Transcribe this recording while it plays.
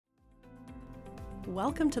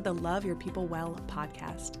Welcome to the Love Your People Well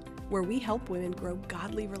podcast, where we help women grow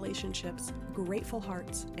godly relationships, grateful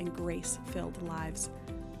hearts, and grace-filled lives.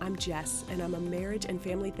 I'm Jess, and I'm a marriage and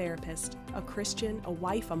family therapist, a Christian, a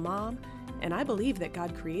wife, a mom, and I believe that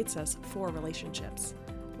God creates us for relationships.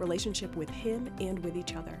 Relationship with Him and with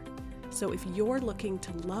each other. So if you're looking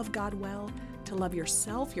to love God well, to love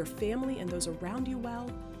yourself, your family, and those around you well,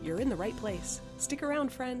 you're in the right place. Stick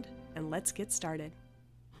around, friend, and let's get started.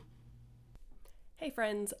 Hey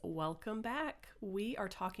friends, welcome back. We are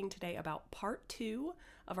talking today about part 2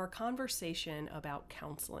 of our conversation about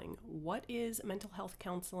counseling. What is mental health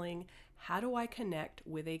counseling? How do I connect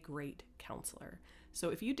with a great counselor? So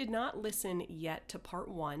if you did not listen yet to part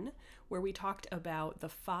 1, where we talked about the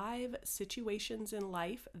 5 situations in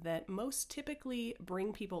life that most typically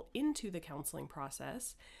bring people into the counseling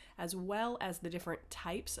process, as well as the different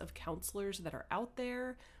types of counselors that are out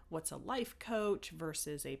there, what's a life coach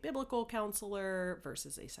versus a biblical counselor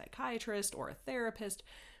versus a psychiatrist or a therapist.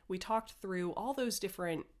 We talked through all those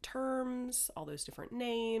different terms, all those different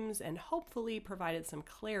names, and hopefully provided some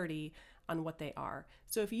clarity on what they are.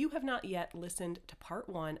 So if you have not yet listened to part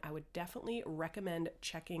 1, I would definitely recommend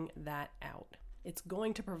checking that out. It's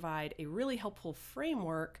going to provide a really helpful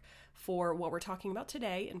framework for what we're talking about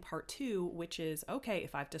today in part 2, which is, okay,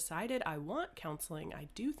 if I've decided I want counseling, I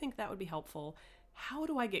do think that would be helpful. How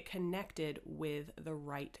do I get connected with the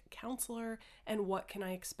right counselor, and what can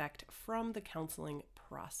I expect from the counseling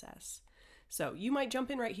process? So you might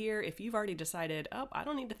jump in right here. If you've already decided, oh, I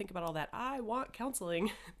don't need to think about all that, I want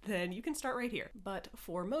counseling, then you can start right here. But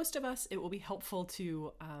for most of us, it will be helpful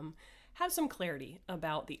to have some clarity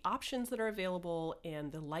about the options that are available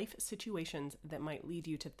and the life situations that might lead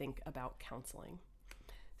you to think about counseling.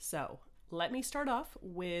 So let me start off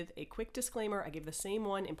with a quick disclaimer. I gave the same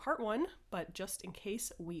one in part 1, but just in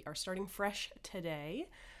case we are starting fresh today,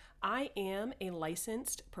 I am a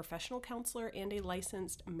licensed professional counselor and a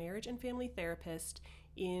licensed marriage and family therapist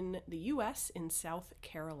in the U.S. in South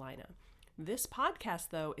Carolina. This podcast,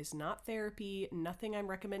 though, is not therapy. Nothing I'm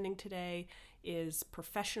recommending today is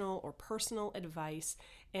professional or personal advice.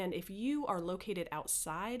 And if you are located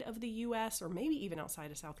outside of the U.S. or maybe even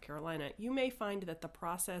outside of South Carolina, you may find that the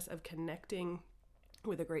process of connecting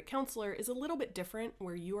with a great counselor is a little bit different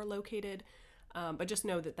where you are located. But just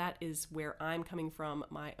know that that is where I'm coming from,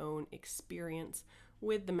 my own experience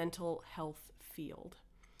with the mental health field.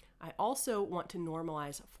 I also want to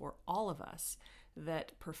normalize for all of us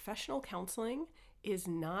that professional counseling is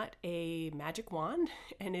not a magic wand,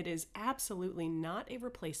 and it is absolutely not a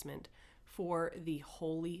replacement for the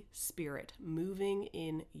Holy Spirit moving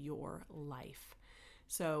in your life.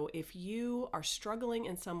 So if you are struggling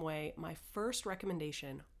in some way, my first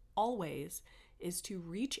recommendation always is to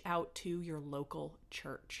reach out to your local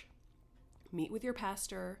church. Meet with your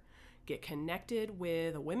pastor, get connected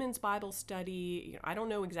with a women's Bible study. I don't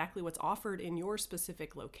know exactly what's offered in your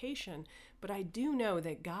specific location, but I do know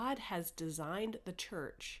that God has designed the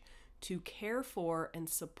church to care for and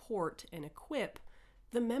support and equip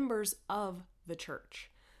the members of the church.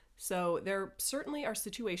 So there certainly are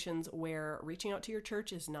situations where reaching out to your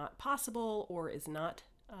church is not possible or is not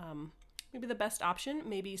maybe the best option.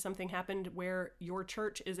 Maybe something happened where your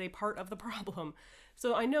church is a part of the problem.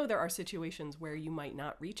 So I know there are situations where you might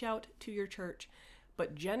not reach out to your church,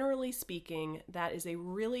 but generally speaking, that is a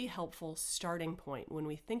really helpful starting point when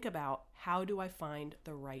we think about how do I find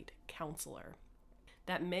the right counselor.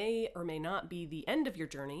 That may or may not be the end of your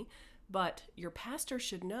journey, but your pastor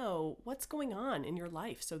should know what's going on in your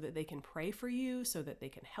life so that they can pray for you, so that they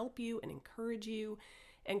can help you and encourage you,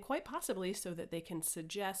 and quite possibly so that they can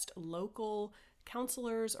suggest local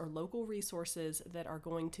counselors or local resources that are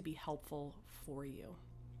going to be helpful for you.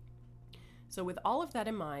 So with all of that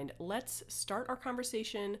in mind, let's start our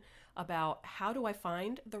conversation about how do I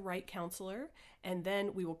find the right counselor, and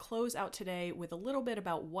then we will close out today with a little bit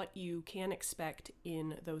about what you can expect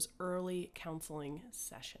in those early counseling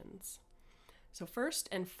sessions. So first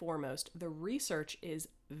and foremost, the research is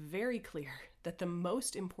very clear that the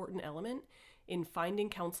most important element in finding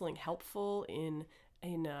counseling helpful, in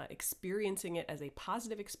experiencing it as a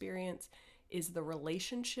positive experience, is the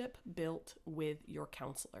relationship built with your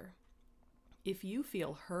counselor. If you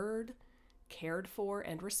feel heard, cared for,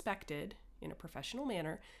 and respected in a professional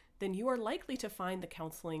manner, then you are likely to find the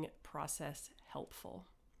counseling process helpful.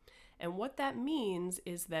 And what that means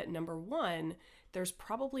is that, number one, there's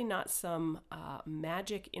probably not some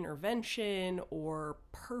magic intervention or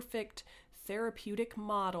perfect therapeutic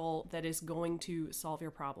model that is going to solve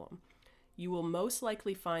your problem. you will most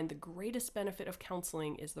likely find the greatest benefit of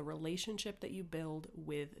counseling is the relationship that you build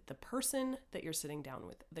with the person that you're sitting down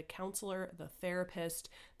with, the counselor, the therapist,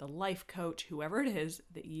 the life coach, whoever it is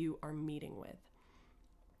that you are meeting with.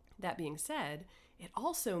 That being said, it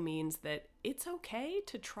also means that it's okay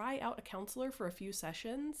to try out a counselor for a few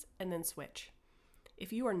sessions and then switch.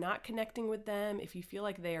 If you are not connecting with them, if you feel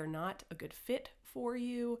like they are not a good fit for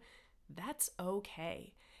you, that's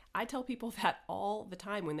okay. I tell people that all the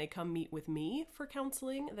time when they come meet with me for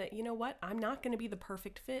counseling, that, you know what, I'm not going to be the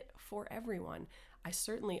perfect fit for everyone. I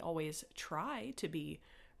certainly always try to be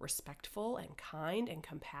respectful and kind and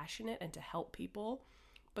compassionate and to help people.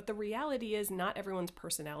 But the reality is not everyone's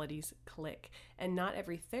personalities click, and not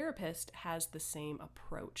every therapist has the same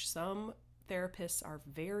approach. Some therapists are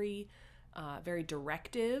very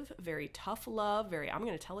directive, very tough love, I'm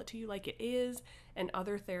going to tell it to you like it is. And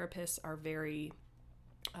other therapists are very,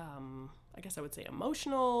 I guess I would say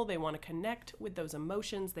emotional. They want to connect with those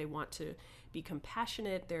emotions. They want to be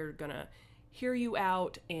compassionate. They're going to hear you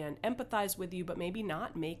out and empathize with you, but maybe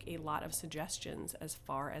not make a lot of suggestions as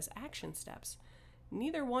far as action steps.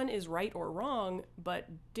 Neither one is right or wrong, but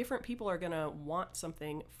different people are going to want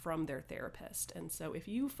something from their therapist. And so if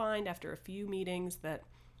you find after a few meetings that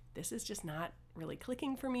this is just not really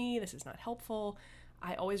clicking for me, this is not helpful,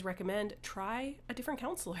 I always recommend try a different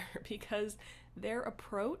counselor because their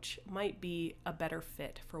approach might be a better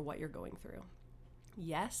fit for what you're going through.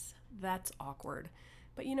 Yes, that's awkward,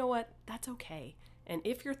 but you know what? That's okay. And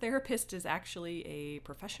if your therapist is actually a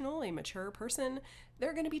professional, a mature person,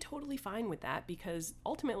 they're going to be totally fine with that, because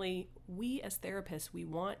ultimately, we as therapists, we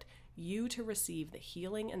want you to receive the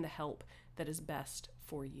healing and the help that is best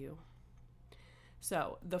for you.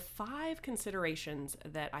 So the 5 considerations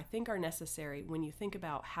that I think are necessary when you think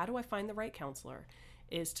about how do I find the right counselor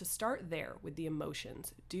is to start there with the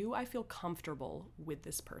emotions. Do I feel comfortable with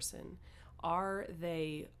this person? Are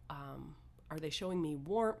they showing me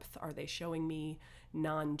warmth? Are they showing me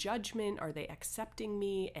non-judgment? Are they accepting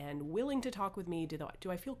me and willing to talk with me?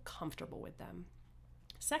 Do I feel comfortable with them?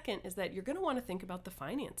 Second is that you're going to want to think about the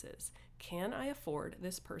finances. Can I afford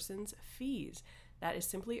this person's fees? That is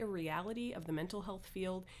simply a reality of the mental health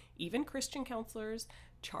field. Even Christian counselors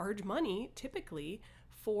charge money typically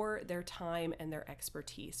for their time and their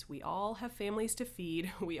expertise. We all have families to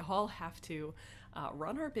feed. We all have to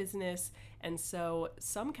run our business. And so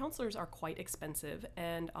some counselors are quite expensive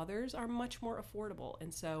and others are much more affordable.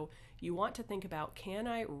 And so you want to think about, can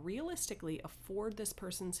I realistically afford this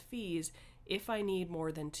person's fees if I need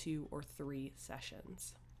more than 2 or 3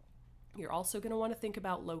 sessions? You're also going to want to think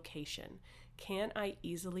about location. Can I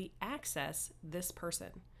easily access this person?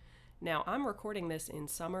 Now, I'm recording this in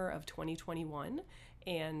summer of 2021,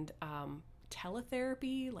 and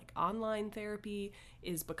teletherapy, like online therapy,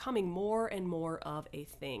 is becoming more and more of a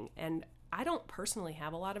thing. And I don't personally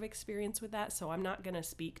have a lot of experience with that, so I'm not going to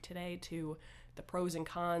speak today to the pros and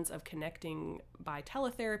cons of connecting by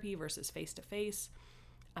teletherapy versus face-to-face.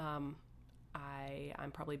 I'm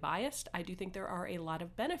probably biased. I do think there are a lot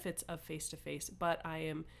of benefits of face-to-face, but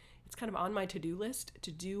it's kind of on my to-do list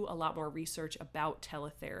to do a lot more research about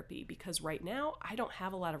teletherapy, because right now I don't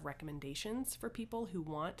have a lot of recommendations for people who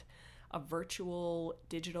want a virtual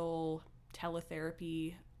digital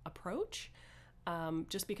teletherapy approach,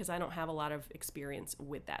 just because I don't have a lot of experience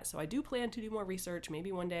with that. So I do plan to do more research.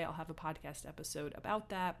 Maybe one day I'll have a podcast episode about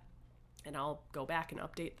that, and I'll go back and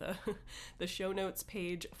update the show notes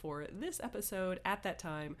page for this episode at that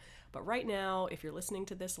time. But right now, if you're listening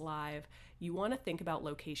to this live, you want to think about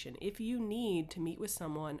location. If you need to meet with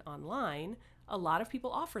someone online, a lot of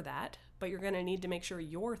people offer that, but you're going to need to make sure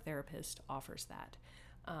your therapist offers that.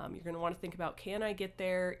 You're going to want to think about, can I get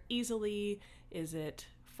there easily? Is it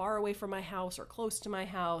far away from my house or close to my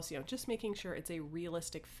house? Just making sure it's a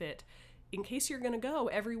realistic fit in case you're going to go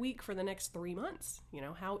every week for the next 3 months.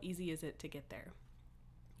 How easy is it to get there?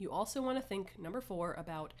 You also want to think, number 4,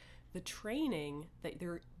 about the training that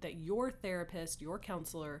your therapist, your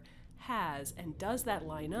counselor has, and does that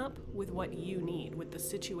line up with what you need, with the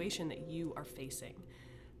situation that you are facing?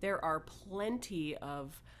 There are plenty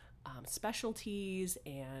of specialties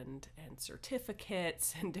and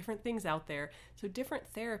certificates and different things out there. So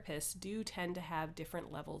different therapists do tend to have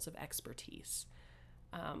different levels of expertise.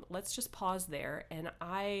 Let's just pause there. And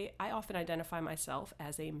I often identify myself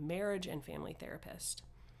as a marriage and family therapist,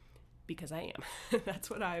 because I am. That's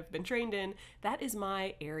what I've been trained in. That is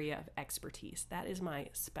my area of expertise. That is my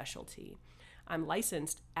specialty. I'm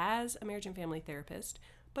licensed as a marriage and family therapist,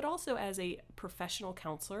 but also as a professional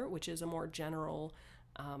counselor, which is a more general,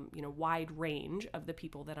 wide range of the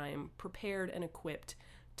people that I am prepared and equipped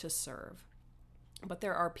to serve. But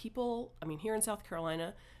there are people, here in South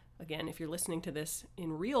Carolina, again, if you're listening to this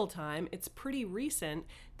in real time, it's pretty recent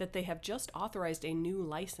that they have just authorized a new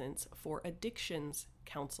license for addictions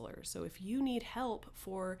counselors. So if you need help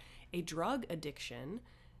for a drug addiction,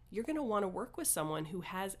 you're going to want to work with someone who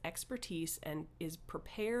has expertise and is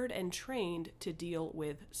prepared and trained to deal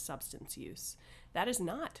with substance use. That is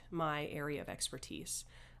not my area of expertise.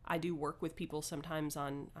 I do work with people sometimes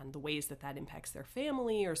on the ways that impacts their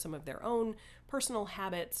family or some of their own personal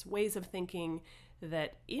habits, ways of thinking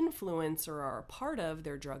that influence or are a part of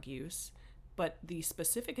their drug use. But the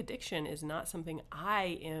specific addiction is not something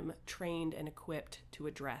I am trained and equipped to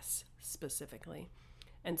address specifically.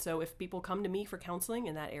 And so if people come to me for counseling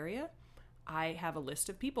in that area, I have a list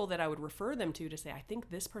of people that I would refer them to say, I think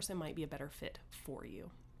this person might be a better fit for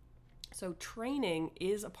you. So training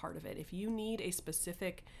is a part of it. If you need a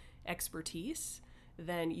specific expertise,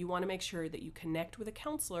 then you want to make sure that you connect with a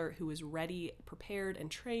counselor who is ready, prepared,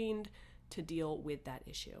 and trained to deal with that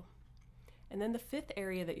issue. And then the fifth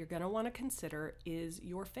area that you're going to want to consider is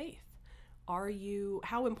your faith.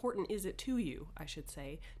 How important is it to you, I should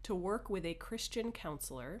say, to work with a Christian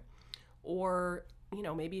counselor? Or,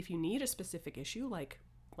 maybe if you need a specific issue like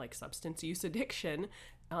substance use addiction,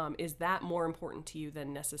 is that more important to you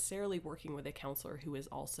than necessarily working with a counselor who is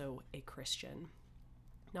also a Christian?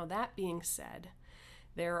 Now, that being said,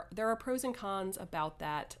 there are pros and cons about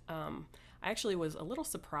that. I actually was a little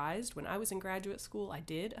surprised when I was in graduate school. I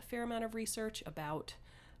did a fair amount of research about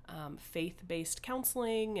faith-based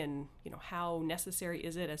counseling and how necessary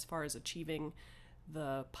is it as far as achieving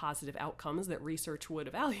the positive outcomes that research would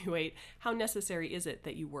evaluate. How necessary is it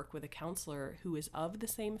that you work with a counselor who is of the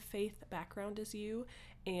same faith background as you?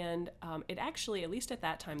 And it actually, at least at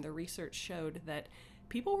that time, the research showed that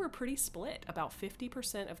people were pretty split. About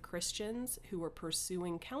 50% of Christians who were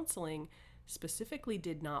pursuing counseling specifically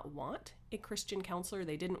did not want a Christian counselor.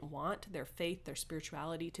 They didn't want their faith, their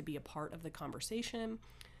spirituality to be a part of the conversation,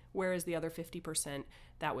 whereas the other 50%,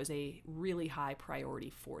 that was a really high priority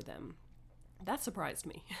for them. That surprised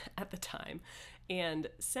me at the time. And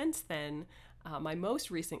since then, my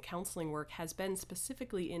most recent counseling work has been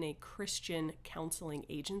specifically in a Christian counseling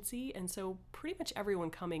agency. And so pretty much everyone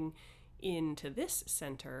coming into this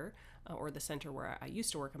center, or the center where I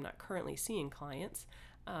used to work, I'm not currently seeing clients,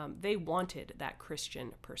 they wanted that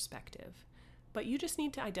Christian perspective. But you just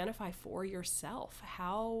need to identify for yourself,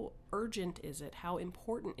 how urgent is it, how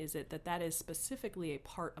important is it that is specifically a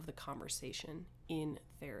part of the conversation in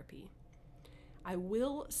therapy. I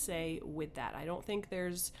will say with that, I don't think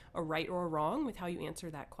there's a right or a wrong with how you answer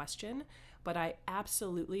that question, but I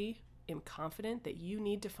absolutely am confident that you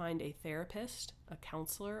need to find a therapist, a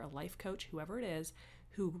counselor, a life coach, whoever it is,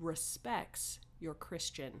 who respects your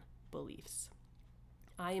Christian beliefs.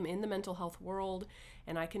 I am in the mental health world,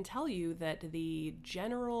 and I can tell you that the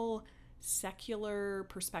general secular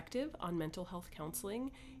perspective on mental health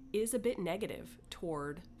counseling is a bit negative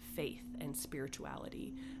toward faith and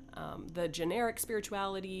spirituality. The generic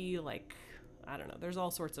spirituality, there's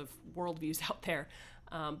all sorts of worldviews out there,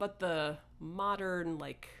 but the modern,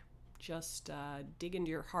 just dig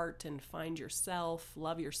into your heart and find yourself,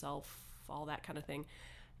 love yourself, all that kind of thing,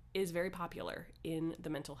 is very popular in the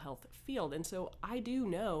mental health field. And so I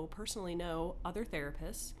do personally know other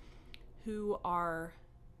therapists who are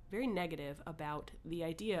very negative about the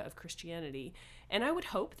idea of Christianity. And I would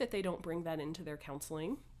hope that they don't bring that into their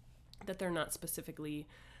counseling, that they're not specifically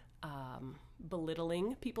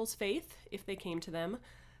belittling people's faith if they came to them.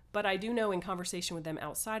 But I do know in conversation with them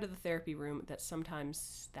outside of the therapy room that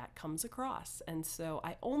sometimes that comes across. And so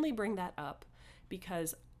I only bring that up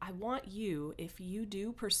because I want you, if you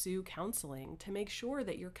do pursue counseling, to make sure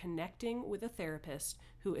that you're connecting with a therapist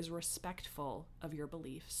who is respectful of your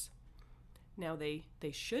beliefs. Now, they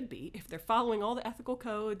should be. If they're following all the ethical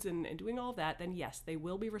codes and doing all that, then yes, they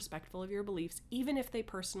will be respectful of your beliefs, even if they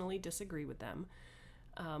personally disagree with them.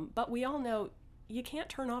 But we all know you can't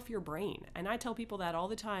turn off your brain. And I tell people that all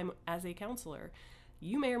the time as a counselor.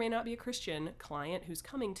 You may or may not be a Christian client who's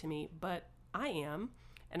coming to me, but I am.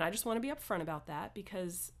 And I just want to be upfront about that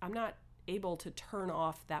because I'm not able to turn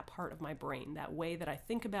off that part of my brain, that way that I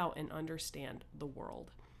think about and understand the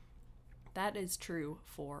world. That is true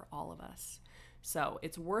for all of us. So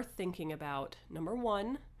it's worth thinking about, number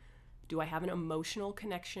one, do I have an emotional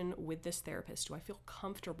connection with this therapist? Do I feel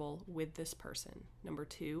comfortable with this person? Number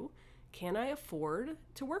two, can I afford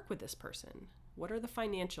to work with this person? What are the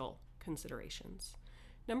financial considerations?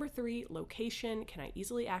 Number three, location. Can I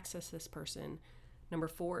easily access this person? Number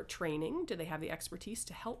four, training. Do they have the expertise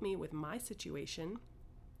to help me with my situation?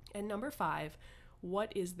 And number five,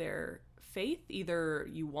 what is their faith? Either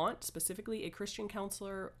you want specifically a Christian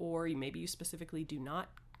counselor or maybe you specifically do not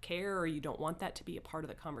care or you don't want that to be a part of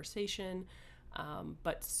the conversation.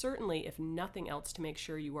 But certainly, if nothing else, to make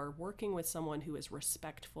sure you are working with someone who is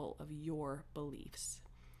respectful of your beliefs,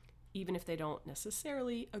 even if they don't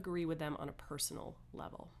necessarily agree with them on a personal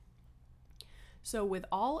level. So with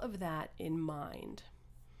all of that in mind,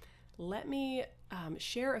 let me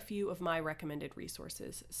share a few of my recommended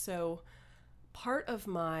resources. So part of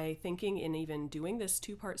my thinking in even doing this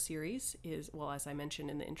 2-part series is, well, as I mentioned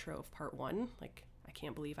in the intro of part 1, like, I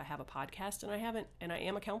can't believe I have a podcast and I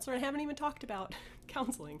am a counselor and I haven't even talked about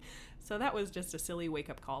counseling. So that was just a silly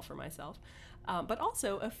wake-up call for myself. But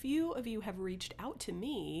also, a few of you have reached out to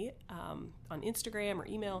me on Instagram or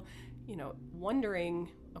email, wondering,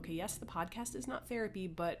 okay, yes, the podcast is not therapy,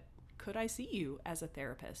 but could I see you as a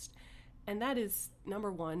therapist? And that is,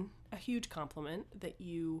 number one, a huge compliment that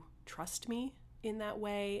you trust me in that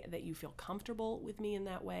way, that you feel comfortable with me in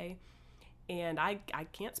that way. And I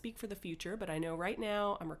can't speak for the future, but I know right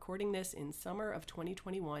now I'm recording this in summer of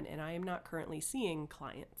 2021, and I am not currently seeing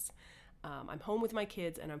clients. I'm home with my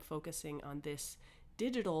kids, and I'm focusing on this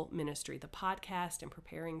digital ministry, the podcast, and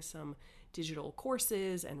preparing some digital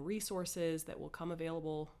courses and resources that will come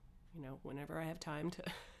available, whenever I have time to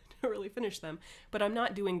really finish them. But I'm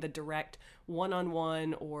not doing the direct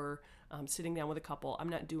one-on-one or sitting down with a couple. I'm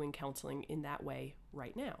not doing counseling in that way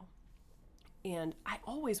right now. And I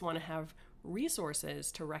always want to have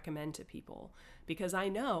resources to recommend to people, because I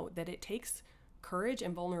know that it takes courage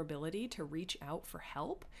and vulnerability to reach out for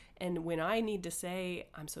help. And when I need to say,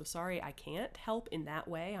 I'm so sorry, I can't help in that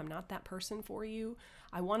way, I'm not that person for you,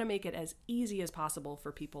 I want to make it as easy as possible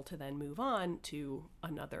for people to then move on to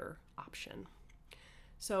another option.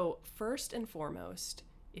 So first and foremost,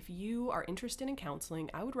 if you are interested in counseling,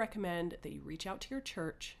 I would recommend that you reach out to your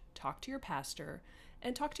church, talk to your pastor,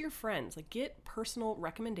 and talk to your friends. Like, get personal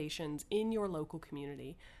recommendations in your local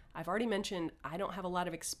community. I've already mentioned I don't have a lot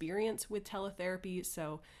of experience with teletherapy,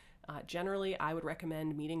 so generally I would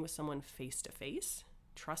recommend meeting with someone face-to-face.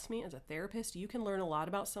 Trust me, as a therapist, you can learn a lot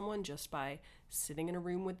about someone just by sitting in a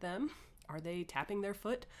room with them. Are they tapping their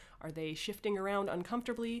foot? Are they shifting around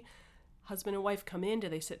uncomfortably? Husband and wife come in, do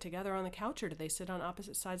they sit together on the couch or do they sit on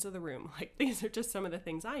opposite sides of the room? Like, these are just some of the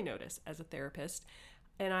things I notice as a therapist.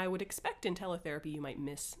 And I would expect in teletherapy you might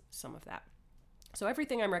miss some of that. So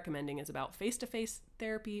everything I'm recommending is about face-to-face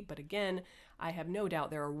therapy, but again, I have no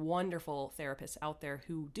doubt there are wonderful therapists out there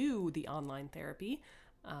who do the online therapy.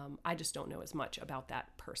 I just don't know as much about that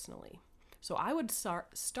personally. So I would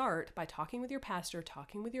start by talking with your pastor,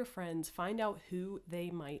 talking with your friends, find out who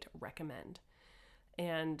they might recommend.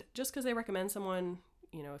 And just because they recommend someone,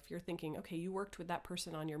 if you're thinking, okay, you worked with that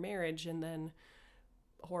person on your marriage and then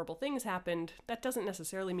horrible things happened, that doesn't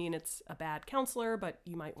necessarily mean it's a bad counselor, but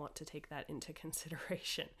you might want to take that into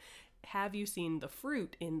consideration. Have you seen the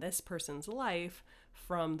fruit in this person's life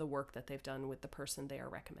from the work that they've done with the person they are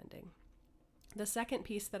recommending? The second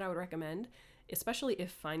piece that I would recommend, especially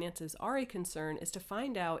if finances are a concern, is to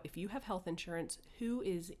find out, if you have health insurance, who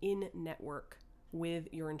is in network with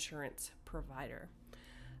your insurance provider.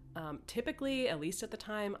 Typically, at least at the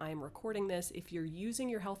time I'm recording this, if you're using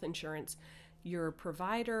your health insurance, your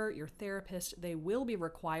provider, your therapist, they will be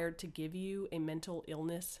required to give you a mental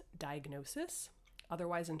illness diagnosis.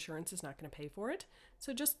 Otherwise, insurance is not going to pay for it.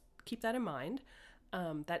 So just keep that in mind.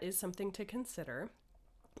 That is something to consider.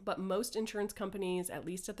 But most insurance companies, at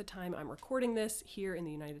least at the time I'm recording this here in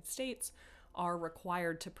the United States, are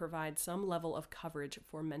required to provide some level of coverage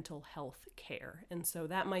for mental health care. And so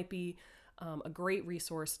that might be a great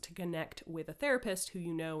resource to connect with a therapist who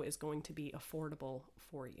you know is going to be affordable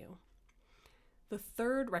for you. The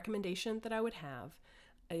third recommendation that I would have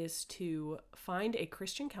is to find a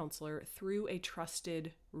Christian counselor through a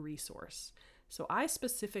trusted resource. So I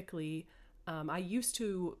specifically, I used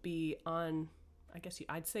to be on, I guess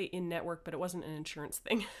I'd say in network, but it wasn't an insurance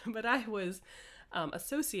thing, but I was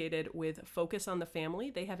associated with Focus on the Family.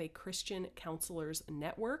 They have a Christian counselors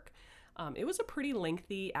network. It was a pretty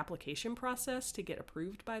lengthy application process to get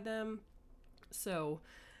approved by them. So,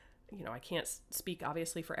 I can't speak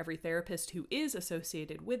obviously for every therapist who is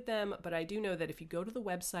associated with them, but I do know that if you go to the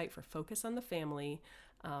website for Focus on the Family,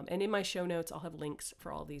 and in my show notes, I'll have links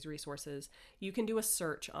for all these resources, you can do a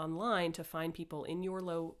search online to find people in your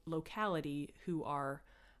locality who are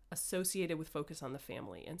associated with Focus on the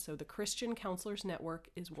Family. And so the Christian Counselors Network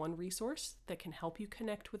is one resource that can help you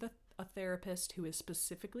connect with a therapist who is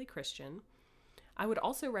specifically Christian. I would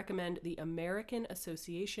also recommend the American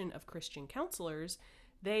Association of Christian Counselors.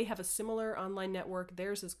 They have a similar online network.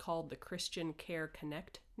 Theirs is called the Christian Care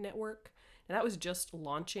Connect Network. And that was just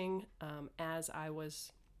launching as I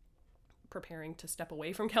was preparing to step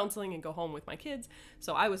away from counseling and go home with my kids.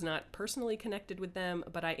 So I was not personally connected with them,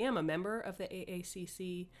 but I am a member of the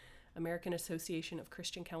AACC, American Association of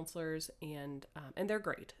Christian Counselors, and they're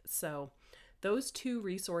great. So those two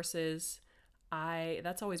resources,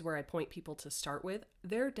 that's always where I point people to start with.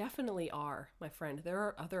 There definitely are, my friend. There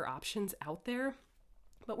are other options out there,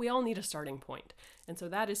 but we all need a starting point. And so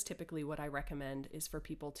that is typically what I recommend, is for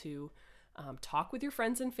people to talk with your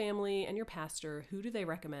friends and family and your pastor. Who do they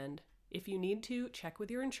recommend? If you need to, check with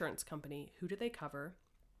your insurance company. Who do they cover?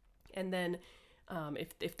 And then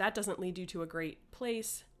if that doesn't lead you to a great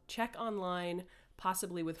place, check online,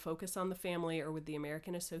 possibly with Focus on the Family or with the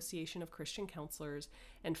American Association of Christian Counselors,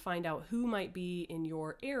 and find out who might be in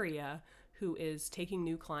your area who is taking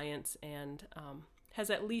new clients and has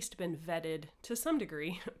at least been vetted to some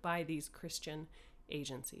degree by these Christian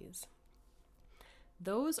agencies.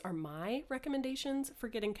 Those are my recommendations for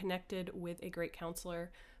getting connected with a great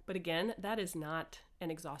counselor. But again, that is not an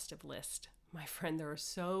exhaustive list. My friend, there are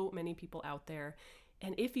so many people out there.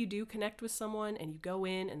 And if you do connect with someone and you go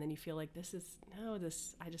in and then you feel like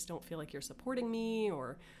I just don't feel like you're supporting me,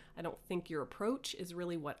 or I don't think your approach is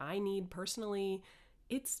really what I need personally,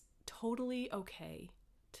 it's totally okay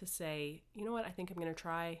to say, you know what, I think I'm going to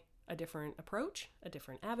try a different approach, a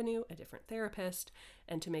different avenue, a different therapist,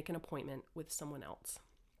 and to make an appointment with someone else.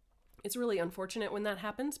 It's really unfortunate when that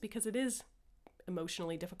happens, because it is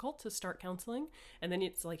emotionally difficult to start counseling, and then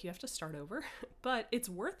it's like you have to start over, but it's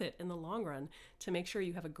worth it in the long run to make sure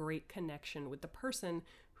you have a great connection with the person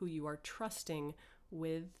who you are trusting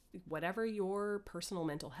with whatever your personal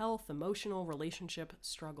mental health, emotional, relationship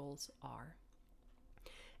struggles are.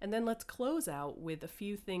 And then let's close out with a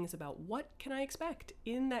few things about what can I expect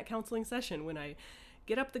in that counseling session when I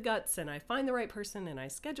get up the guts and I find the right person and I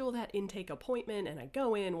schedule that intake appointment and I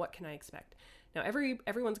go in. What can I expect? Now,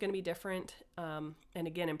 everyone's going to be different. And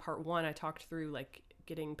again, in part 1, I talked through like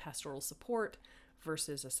getting pastoral support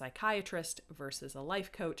versus a psychiatrist versus a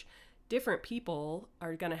life coach. Different people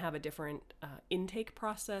are going to have a different intake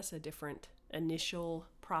process, a different initial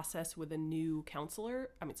process with a new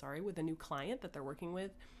with a new client that they're working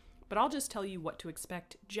with. But I'll just tell you what to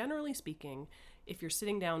expect, generally speaking, if you're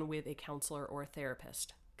sitting down with a counselor or a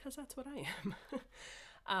therapist, because that's what I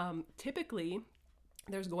am. Typically,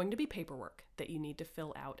 there's going to be paperwork that you need to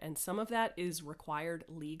fill out, and some of that is required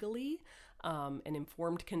legally, an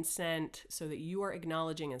informed consent, so that you are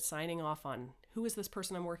acknowledging and signing off on who is this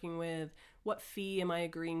person I'm working with, what fee am I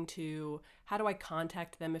agreeing to, how do I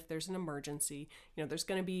contact them if there's an emergency. There's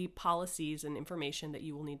going to be policies and information that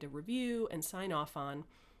you will need to review and sign off on,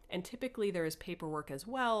 and typically there is paperwork as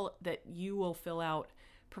well that you will fill out,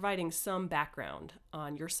 providing some background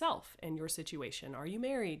on yourself and your situation. Are you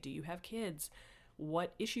married? Do you have kids?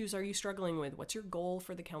 What issues are you struggling with? What's your goal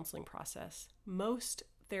for the counseling process? Most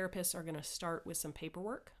therapists are going to start with some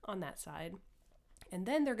paperwork on that side, and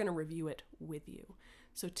then they're going to review it with you.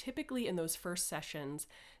 So typically in those first sessions,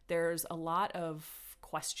 there's a lot of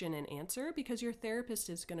question and answer, because your therapist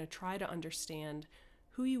is going to try to understand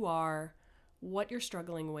who you are, what you're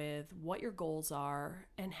struggling with, what your goals are,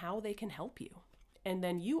 and how they can help you. And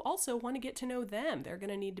then you also want to get to know them. They're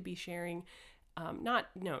going to need to be sharing not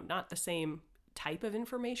the same type of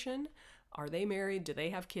information. Are they married? Do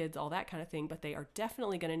they have kids? All that kind of thing. But they are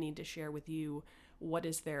definitely going to need to share with you what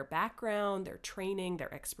is their background, their training,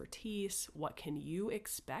 their expertise. What can you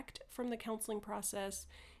expect from the counseling process?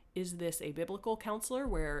 Is this a biblical counselor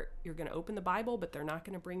where you're going to open the Bible, but they're not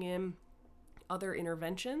going to bring in other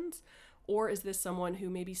interventions? Or is this someone who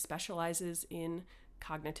maybe specializes in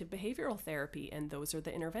cognitive behavioral therapy, and those are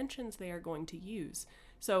the interventions they are going to use?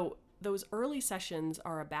 So those early sessions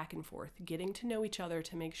are a back and forth, getting to know each other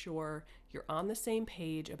to make sure you're on the same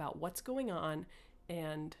page about what's going on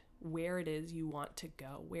and where it is you want to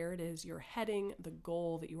go, where it is you're heading, the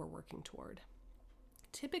goal that you are working toward.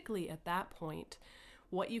 Typically at that point,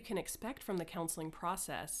 what you can expect from the counseling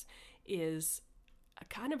process is a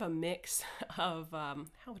kind of a mix of, how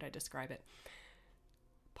would I describe it?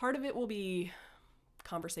 Part of it will be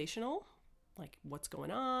conversational, like what's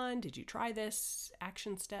going on? Did you try this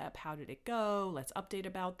action step? How did it go? Let's update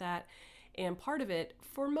about that. And part of it,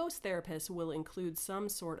 for most therapists, will include some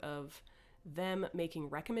sort of them making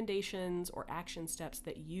recommendations or action steps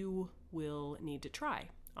that you will need to try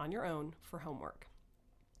on your own for homework.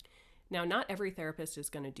 Now, not every therapist is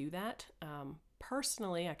going to do that.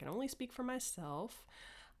 Personally, I can only speak for myself,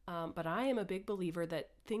 but I am a big believer that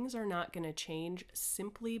things are not going to change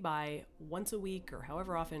simply by once a week or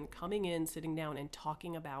however often coming in, sitting down, and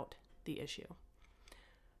talking about the issue.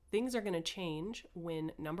 Things are going to change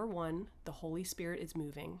when, number one, the Holy Spirit is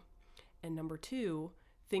moving, and number two,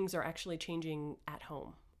 things are actually changing at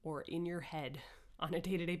home or in your head on a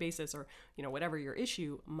day-to-day basis, or, whatever your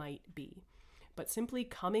issue might be. But simply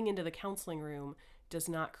coming into the counseling room does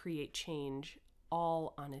not create change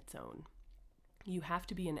all on its own. You have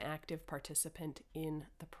to be an active participant in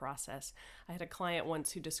the process. I had a client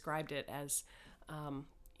once who described it as,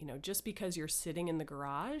 just because you're sitting in the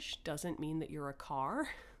garage doesn't mean that you're a car,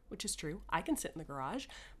 which is true. I can sit in the garage,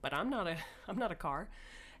 but I'm not a car.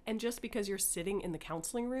 And just because you're sitting in the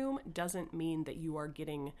counseling room doesn't mean that you are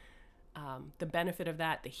getting the benefit of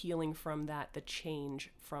that, the healing from that, the change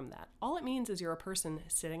from that. All it means is you're a person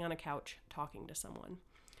sitting on a couch talking to someone.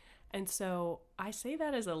 And so I say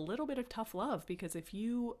that as a little bit of tough love, because if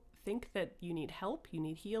you think that you need help, you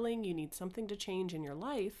need healing, you need something to change in your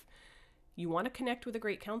life, you want to connect with a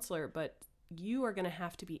great counselor, but you are going to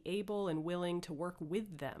have to be able and willing to work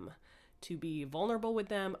with them, to be vulnerable with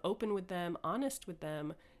them, open with them, honest with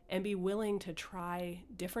them, and be willing to try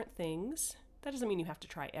different things. That doesn't mean you have to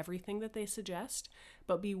try everything that they suggest,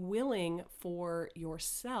 but be willing for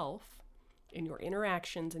yourself and your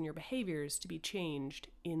interactions and your behaviors to be changed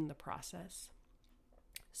in the process.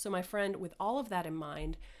 So my friend, with all of that in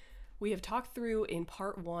mind, we have talked through in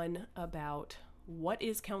part 1 about what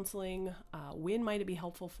is counseling, when might it be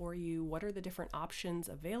helpful for you, what are the different options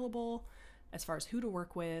available as far as who to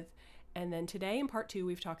work with. And then today in part 2,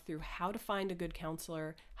 we've talked through how to find a good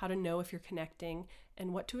counselor, how to know if you're connecting,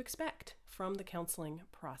 and what to expect from the counseling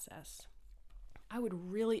process. I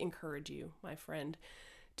would really encourage you, my friend,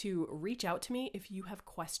 to reach out to me if you have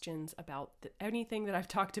questions about anything that I've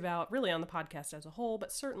talked about, really on the podcast as a whole,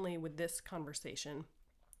 but certainly with this conversation.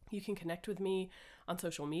 You can connect with me on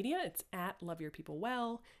social media. It's at Love Your People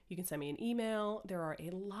Well. You can send me an email. There are a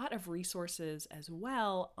lot of resources as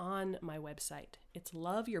well on my website. It's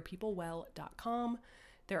loveyourpeoplewell.com.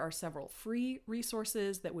 There are several free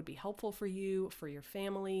resources that would be helpful for you, for your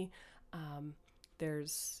family.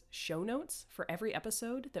 There's show notes for every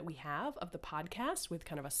episode that we have of the podcast with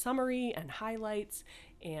kind of a summary and highlights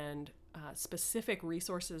and specific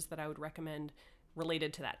resources that I would recommend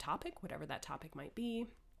related to that topic, whatever that topic might be.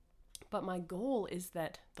 But my goal is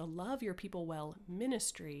that the Love Your People Well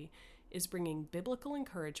ministry is bringing biblical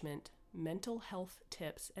encouragement, mental health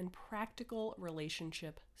tips, and practical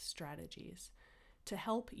relationship strategies to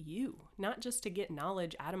help you, not just to get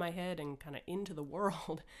knowledge out of my head and kind of into the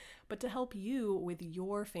world, but to help you with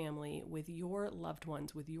your family, with your loved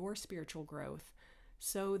ones, with your spiritual growth,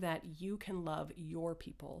 so that you can love your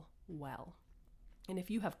people well. And if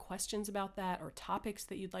you have questions about that or topics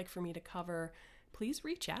that you'd like for me to cover, please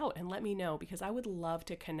reach out and let me know, because I would love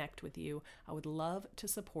to connect with you. I would love to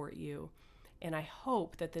support you. And I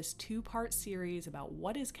hope that this 2-part series about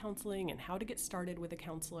what is counseling and how to get started with a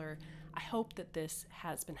counselor, I hope that this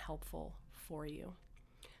has been helpful for you.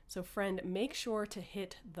 So friend, make sure to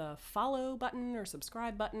hit the follow button or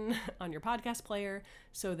subscribe button on your podcast player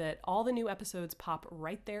so that all the new episodes pop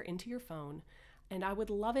right there into your phone. And I would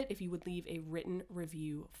love it if you would leave a written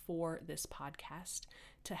review for this podcast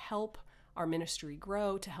to help our ministry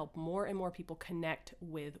grow, to help more and more people connect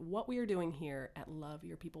with what we are doing here at Love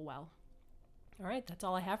Your People Well. All right, that's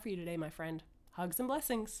all I have for you today, my friend. Hugs and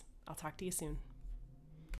blessings. I'll talk to you soon.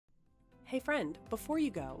 Hey friend, before you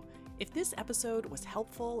go, if this episode was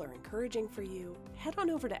helpful or encouraging for you, head on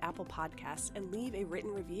over to Apple Podcasts and leave a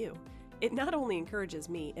written review. It not only encourages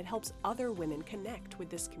me, it helps other women connect with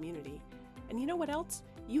this community. And you know what else?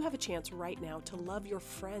 You have a chance right now to love your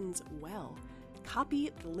friends well. Copy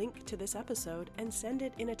the link to this episode and send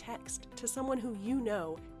it in a text to someone who you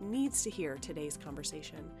know needs to hear today's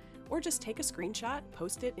conversation. Or just take a screenshot,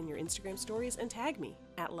 post it in your Instagram stories, and tag me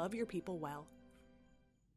at Love Your People Well.